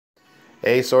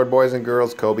Hey sword boys and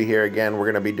girls, Kobe here again. We're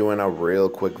going to be doing a real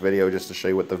quick video just to show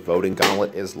you what the voting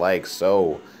gauntlet is like.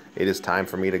 So it is time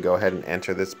for me to go ahead and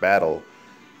enter this battle.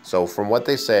 So from what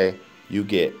they say, you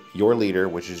get your leader,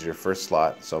 which is your first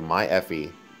slot, so my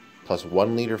Effie, plus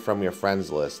one leader from your friends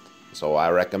list. So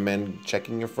I recommend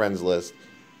checking your friends list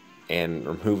and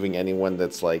removing anyone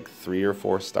that's like 3 or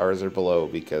 4 stars or below,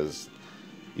 because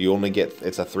you only get,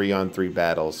 it's a 3-on-3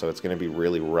 battle, so it's going to be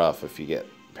really rough if you get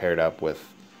paired up with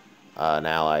an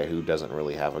ally who doesn't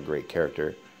really have a great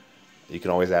character. You can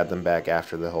always add them back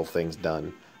after the whole thing's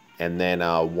done. And then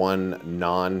one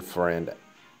non-friend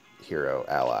hero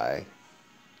ally.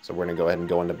 So we're going to go ahead and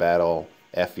go into battle.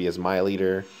 Effie is my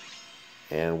leader,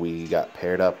 and we got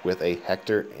paired up with a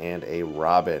Hector and a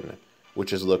Robin,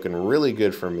 which is looking really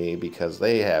good for me because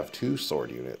they have 2 sword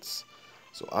units.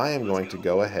 So I am going to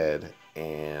go ahead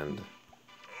and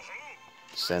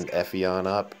send Effie on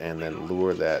up and then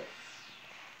lure that.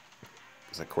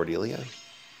 Is that Cordelia?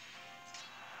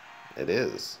 It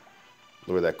is.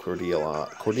 Lure that Cordelia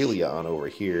on over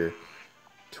here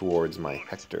towards my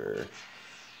Hector.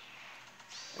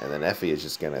 And then Effie is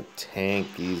just going to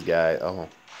tank these guys. Oh,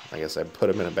 I guess I put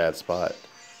him in a bad spot.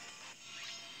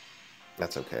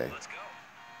 That's okay. Let's go.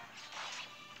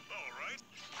 All right.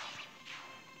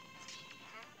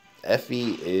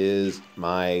 Effie is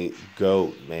my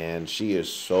goat, man. She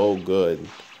is so good.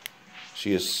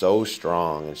 She is so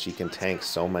strong, and she can tank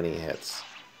so many hits.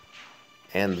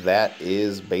 And that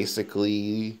is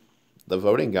basically the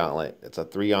voting gauntlet. It's a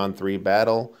 3-on-3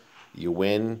 battle. You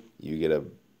win, you get to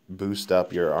boost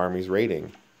up your army's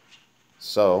rating.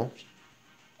 So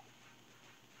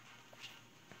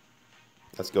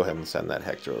let's go ahead and send that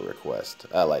Hector a request.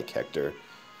 I like Hector.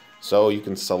 So you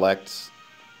can select.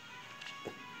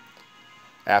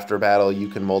 After battle, you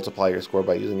can multiply your score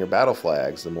by using your battle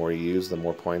flags. The more you use, the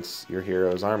more points your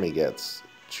hero's army gets.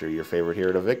 Cheer your favorite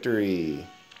hero to victory.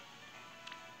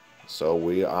 So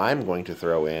I'm going to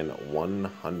throw in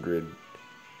 100.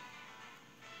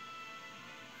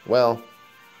 Well,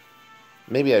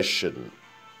 maybe I shouldn't.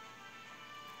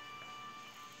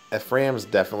 Ephraim's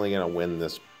definitely going to win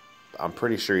this. I'm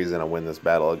pretty sure he's going to win this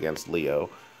battle against Leo.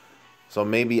 So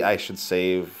maybe I should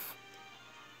save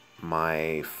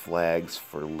my flags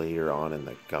for later on in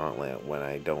the gauntlet when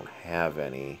I don't have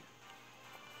any.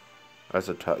 That's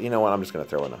a tough. You know what? I'm just gonna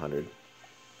throw in 100.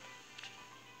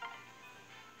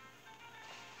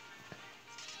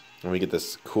 And we get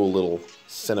this cool little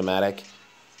cinematic.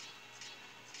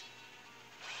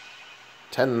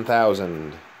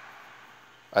 10,000.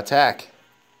 Attack.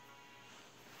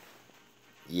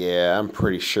 Yeah, I'm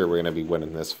pretty sure we're gonna be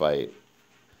winning this fight.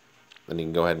 Then you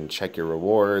can go ahead and check your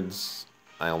rewards.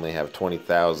 I only have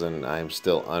 20,000. I'm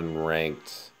still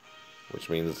unranked, which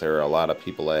means there are a lot of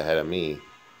people ahead of me.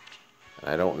 And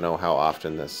I don't know how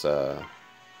often this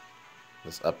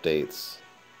this updates.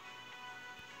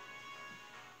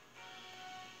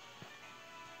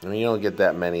 I mean, you don't get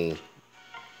that many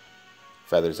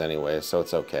feathers anyway, so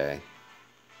it's okay.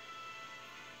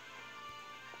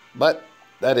 But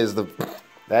that is the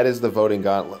voting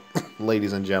gauntlet,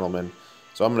 ladies and gentlemen.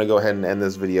 So I'm gonna go ahead and end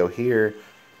this video here.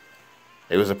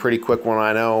 It was a pretty quick one,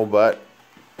 I know, but,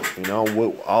 you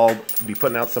know, I'll be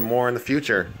putting out some more in the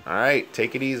future. All right,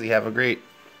 take it easy. Have a great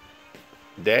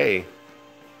day,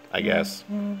 I guess.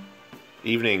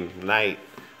 Evening, night,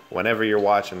 whenever you're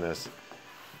watching this.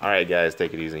 All right, guys,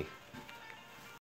 take it easy.